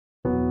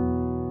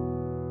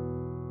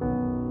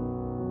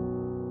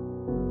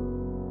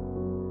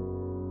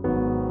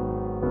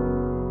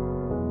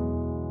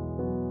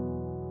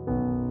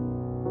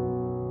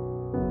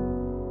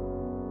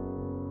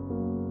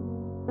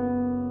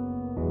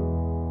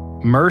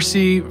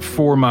Mercy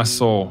for My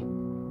Soul.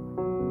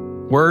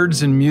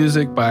 Words and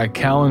music by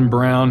Callan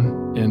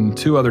Brown and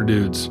two other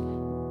dudes.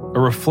 A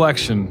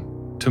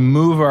reflection to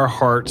move our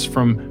hearts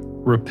from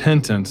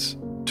repentance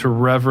to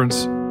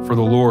reverence for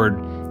the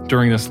Lord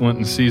during this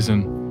Lenten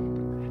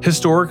season.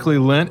 Historically,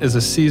 Lent is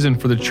a season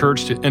for the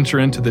church to enter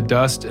into the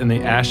dust and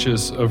the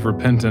ashes of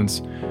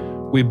repentance.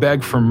 We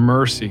beg for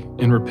mercy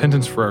in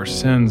repentance for our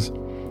sins.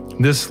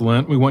 This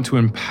Lent, we want to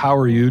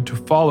empower you to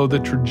follow the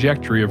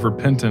trajectory of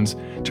repentance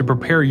to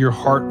prepare your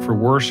heart for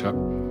worship,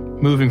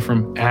 moving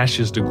from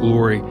ashes to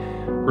glory,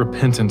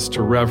 repentance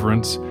to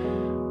reverence,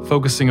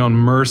 focusing on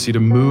mercy to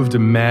move to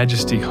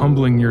majesty,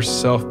 humbling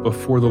yourself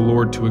before the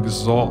Lord to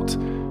exalt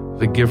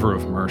the giver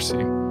of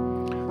mercy.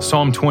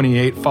 Psalm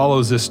 28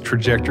 follows this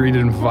trajectory. It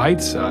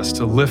invites us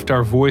to lift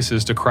our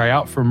voices, to cry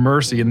out for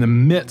mercy in the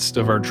midst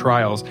of our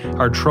trials,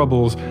 our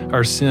troubles,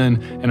 our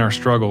sin, and our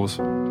struggles.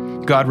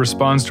 God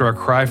responds to our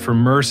cry for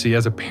mercy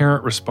as a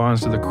parent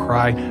responds to the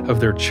cry of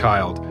their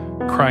child,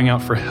 crying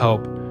out for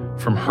help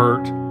from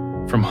hurt,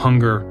 from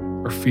hunger,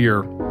 or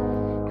fear.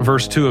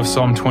 Verse 2 of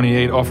Psalm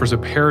 28 offers a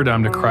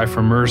paradigm to cry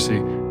for mercy.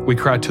 We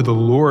cry to the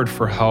Lord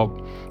for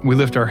help. We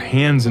lift our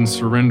hands in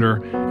surrender,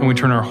 and we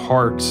turn our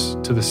hearts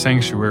to the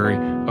sanctuary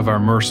of our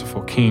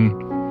merciful King.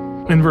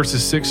 In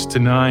verses 6 to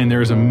 9,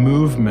 there is a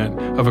movement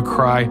of a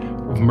cry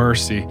of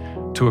mercy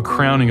to a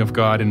crowning of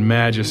God in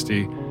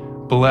majesty.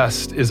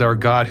 Blessed is our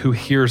God who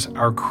hears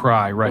our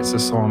cry, writes the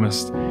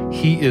psalmist.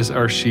 He is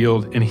our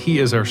shield and He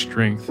is our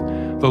strength.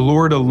 The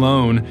Lord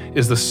alone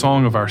is the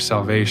song of our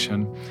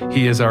salvation.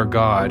 He is our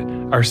God,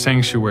 our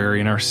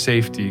sanctuary and our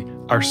safety,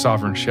 our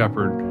sovereign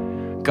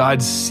shepherd.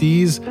 God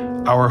sees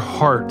our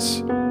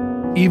hearts,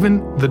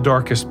 even the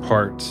darkest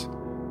parts,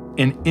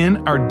 and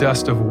in our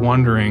dust of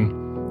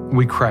wandering,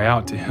 we cry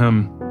out to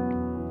Him.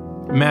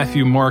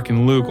 Matthew, Mark,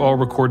 and Luke all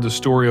record the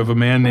story of a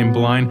man named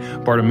blind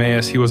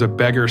Bartimaeus. He was a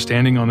beggar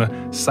standing on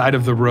the side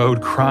of the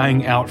road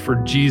crying out for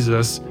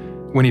Jesus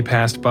when He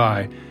passed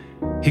by.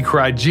 He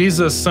cried,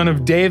 "Jesus, Son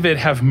of David,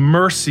 have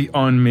mercy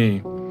on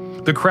me."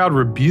 The crowd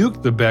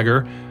rebuked the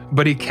beggar,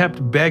 but he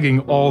kept begging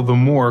all the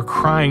more,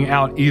 crying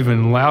out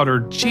even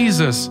louder,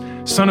 "Jesus,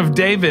 Son of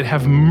David,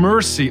 have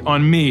mercy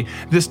on me."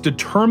 This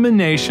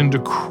determination to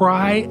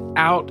cry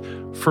out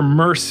for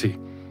mercy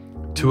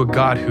to a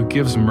God who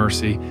gives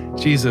mercy.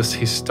 Jesus,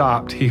 He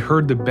stopped. He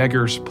heard the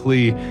beggar's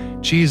plea.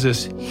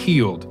 Jesus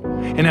healed.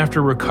 And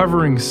after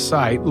recovering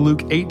sight,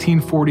 Luke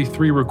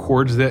 18:43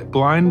 records that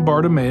blind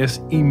Bartimaeus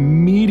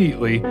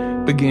immediately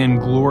began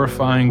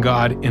glorifying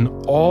God, and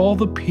all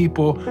the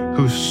people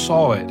who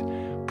saw it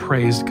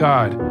praised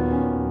God.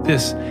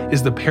 This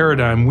is the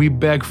paradigm. We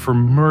beg for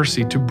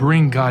mercy to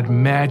bring God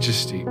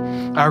majesty.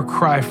 Our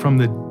cry from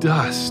the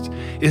dust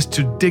is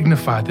to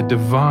dignify the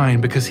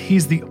divine because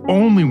He's the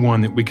only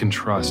one that we can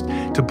trust,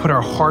 to put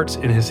our hearts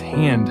in His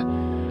hand.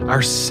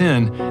 Our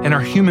sin and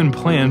our human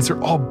plans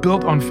are all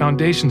built on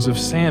foundations of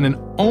sand, and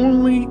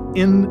only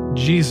in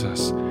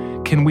Jesus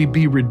can we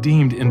be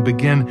redeemed and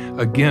begin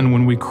again.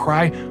 When we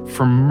cry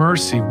for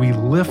mercy, we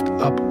lift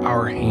up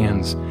our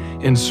hands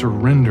in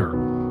surrender,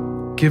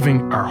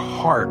 giving our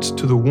hearts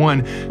to the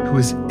one who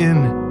is in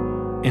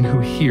and who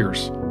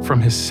hears from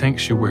His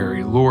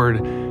sanctuary.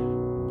 Lord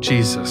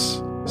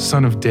Jesus,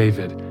 Son of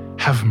David,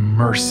 have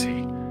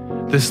mercy.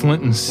 This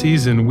Lenten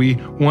season, we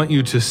want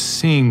you to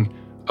sing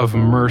of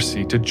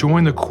mercy, to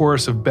join the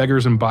chorus of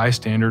beggars and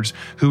bystanders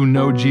who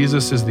know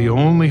Jesus is the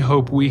only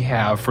hope we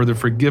have for the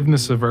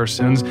forgiveness of our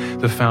sins,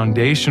 the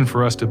foundation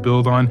for us to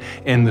build on,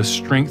 and the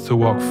strength to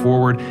walk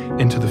forward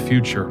into the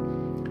future.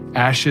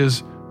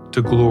 Ashes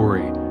to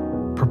glory.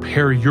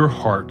 Prepare your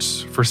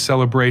hearts for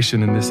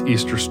celebration in this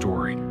Easter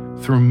story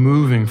through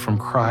moving from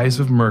cries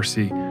of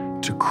mercy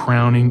to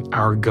crowning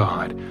our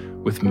God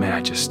with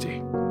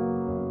majesty.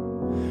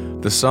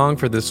 The song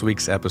for this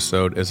week's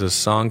episode is a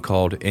song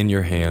called In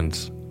Your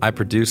Hands. I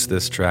produced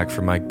this track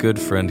for my good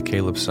friend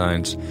Caleb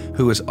Sines,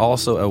 who is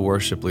also a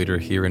worship leader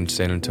here in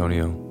San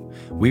Antonio.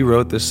 We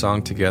wrote this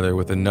song together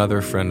with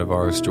another friend of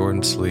ours,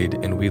 Jordan Sleed,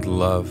 and we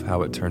love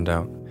how it turned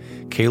out.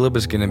 Caleb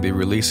is going to be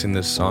releasing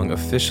this song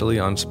officially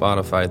on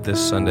Spotify this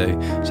Sunday,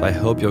 so I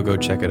hope you'll go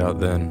check it out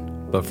then.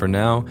 But for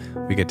now,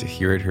 we get to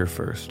hear it here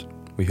first.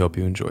 We hope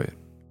you enjoy it.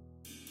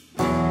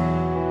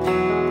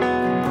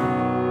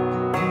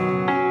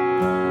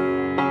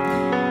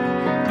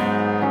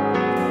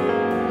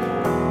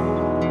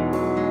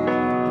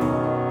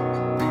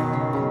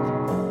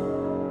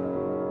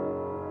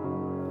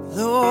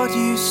 Lord,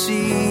 you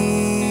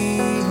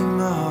see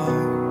my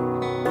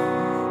heart,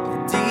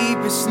 the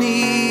deepest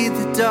need,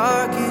 the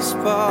darkest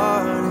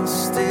part, and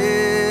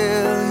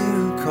still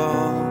you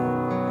call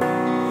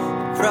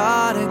the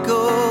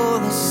prodigal,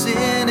 the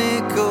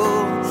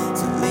cynical,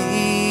 to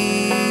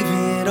leave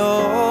it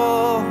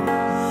all.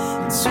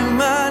 And to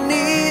my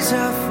knees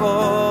I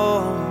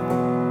fall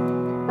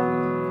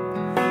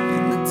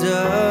in the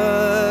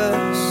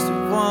dust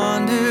of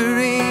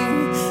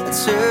wandering. I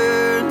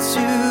turn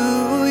to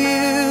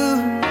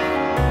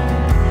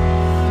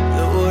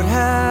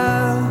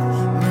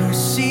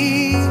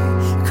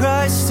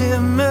Christ,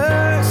 have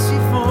mercy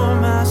for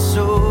my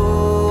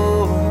soul.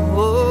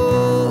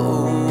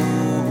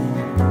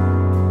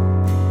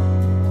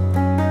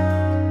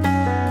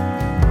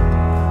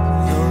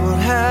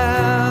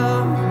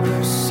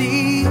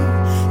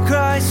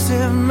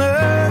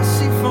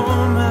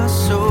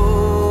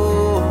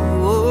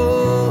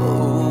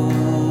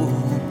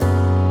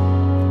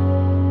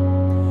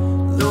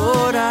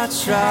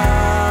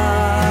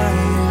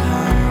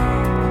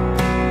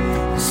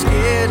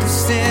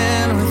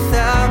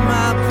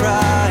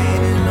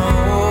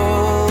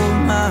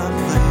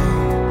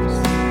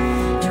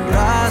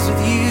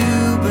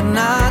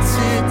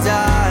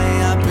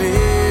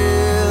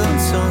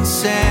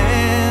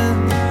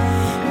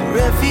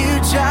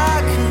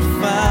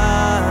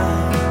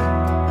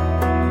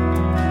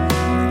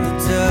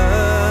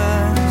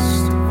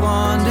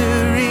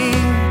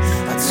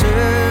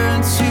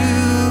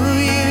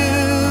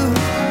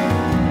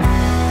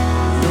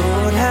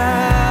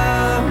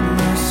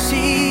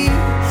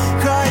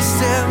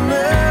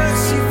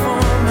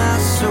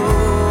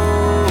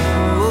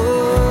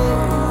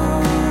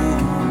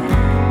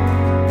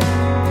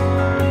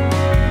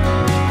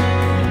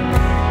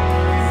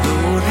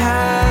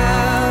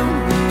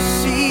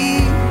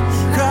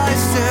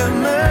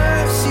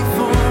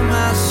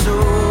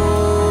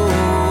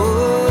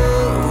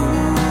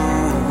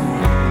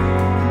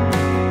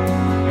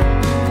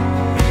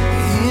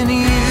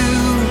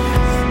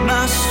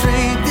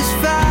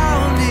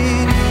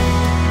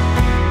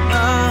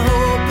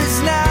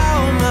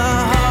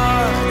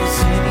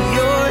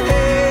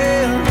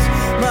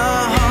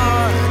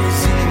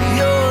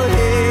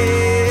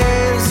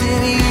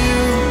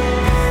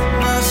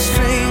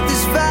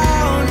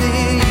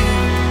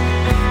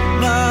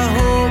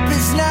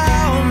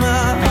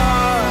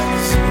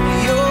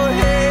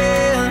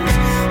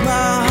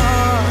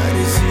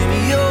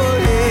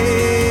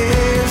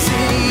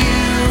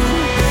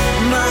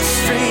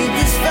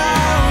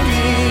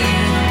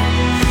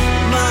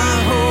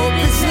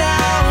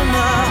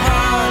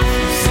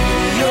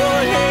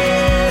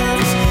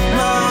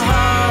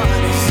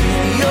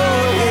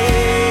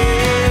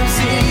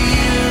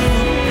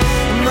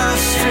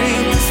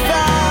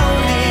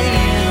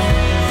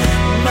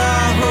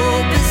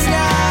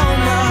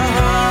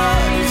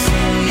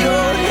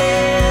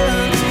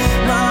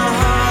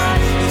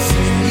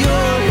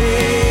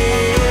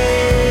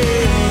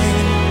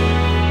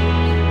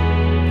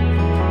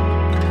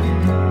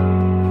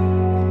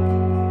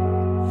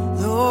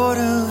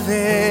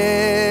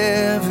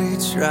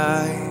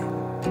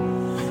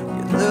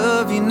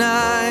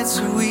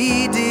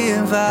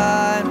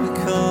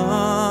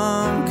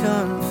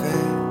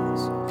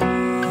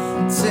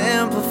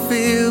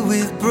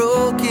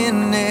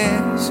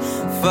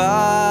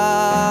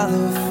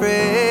 Father,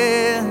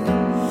 friend,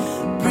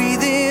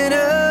 breathe in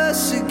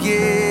us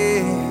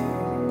again.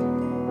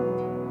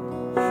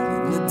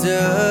 In the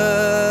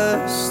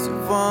dust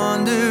of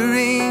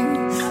wandering,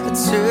 I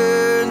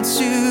turn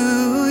to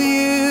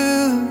you.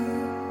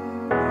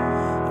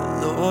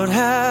 Lord,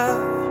 have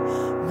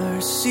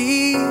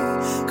mercy.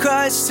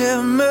 Christ,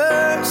 have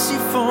mercy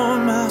for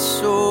my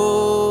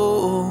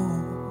soul.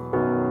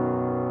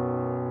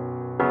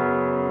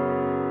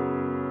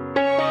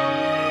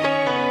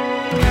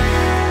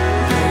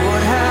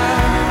 Lord,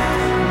 have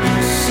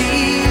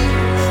mercy.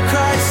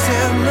 Christ,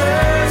 have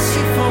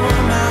mercy for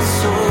my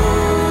soul.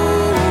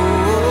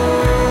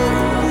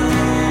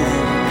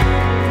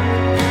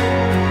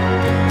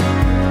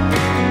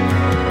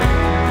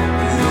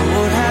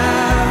 Lord,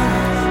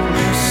 have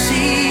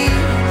mercy.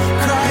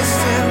 Christ,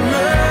 have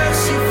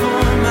mercy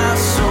for my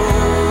soul.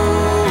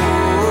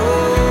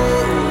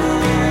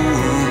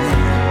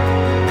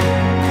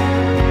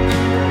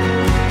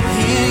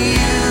 In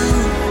you,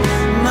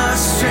 my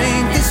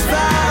strength is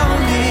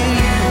found. In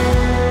you,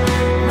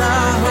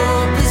 my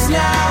hope is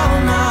now.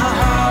 My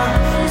heart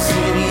is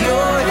in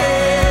your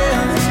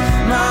hands.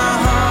 My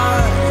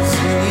heart is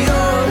in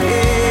your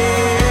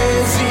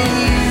hands. In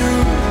you,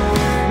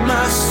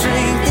 my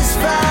strength is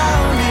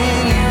found. In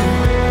you,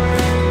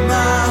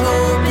 my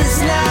hope is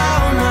now.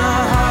 My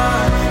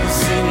heart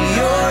is in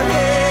your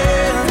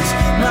hands.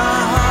 My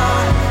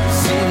heart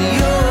is in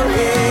your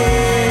hands.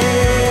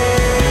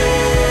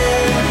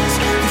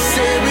 'Cause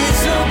there is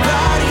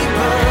nobody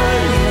but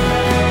you.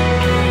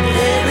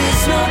 There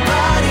is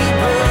nobody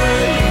but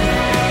you.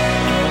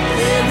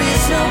 There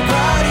is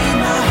nobody.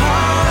 My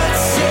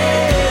heart's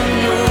in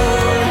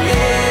your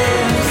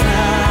hands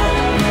now.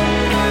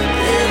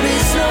 There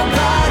is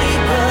nobody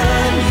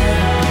but you.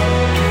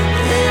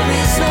 There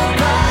is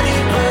nobody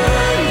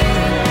but you.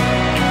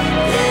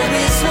 There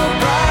is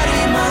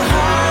nobody. My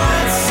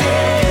heart's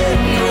in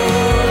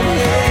your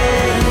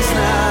hands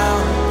now.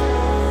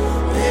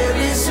 There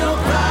is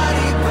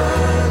nobody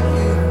but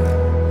you.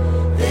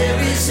 There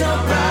is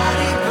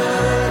nobody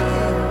but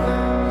you.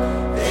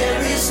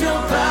 There is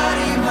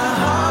nobody. My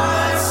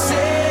heart's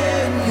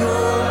in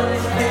your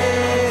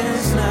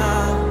hands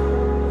now.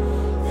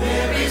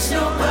 There is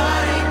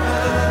nobody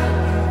but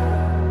you.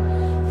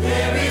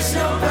 There is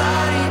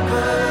nobody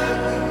but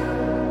you.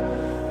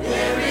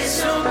 There is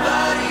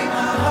nobody.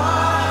 My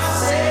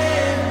heart's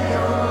in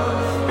your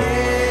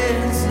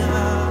hands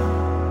now.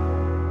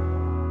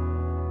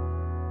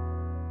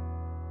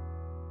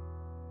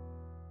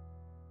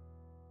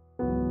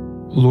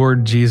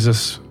 Lord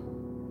Jesus,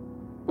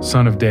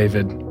 Son of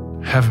David,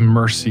 have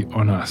mercy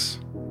on us.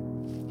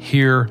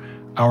 Hear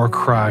our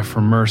cry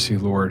for mercy,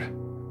 Lord.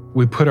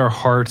 We put our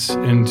hearts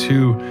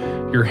into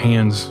your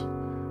hands.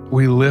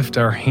 We lift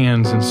our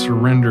hands and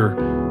surrender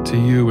to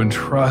you and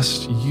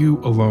trust you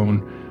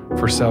alone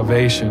for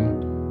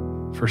salvation,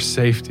 for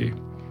safety,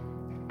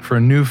 for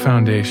a new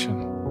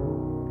foundation,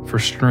 for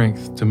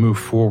strength to move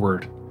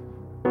forward.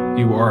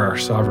 You are our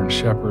sovereign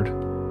shepherd.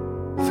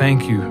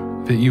 Thank you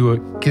that you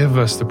would give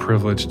us the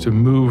privilege to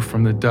move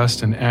from the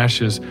dust and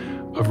ashes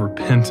of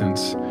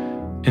repentance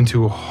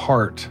into a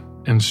heart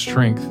and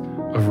strength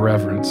of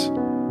reverence.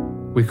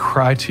 We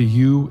cry to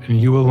you and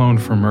you alone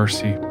for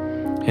mercy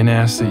and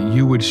ask that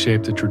you would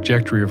shape the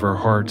trajectory of our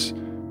hearts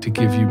to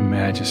give you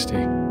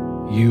majesty.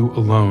 You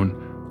alone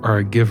are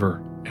a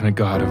giver and a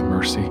God of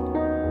mercy.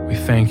 We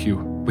thank you.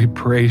 We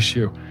praise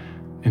you.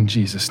 In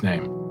Jesus'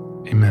 name,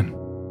 amen.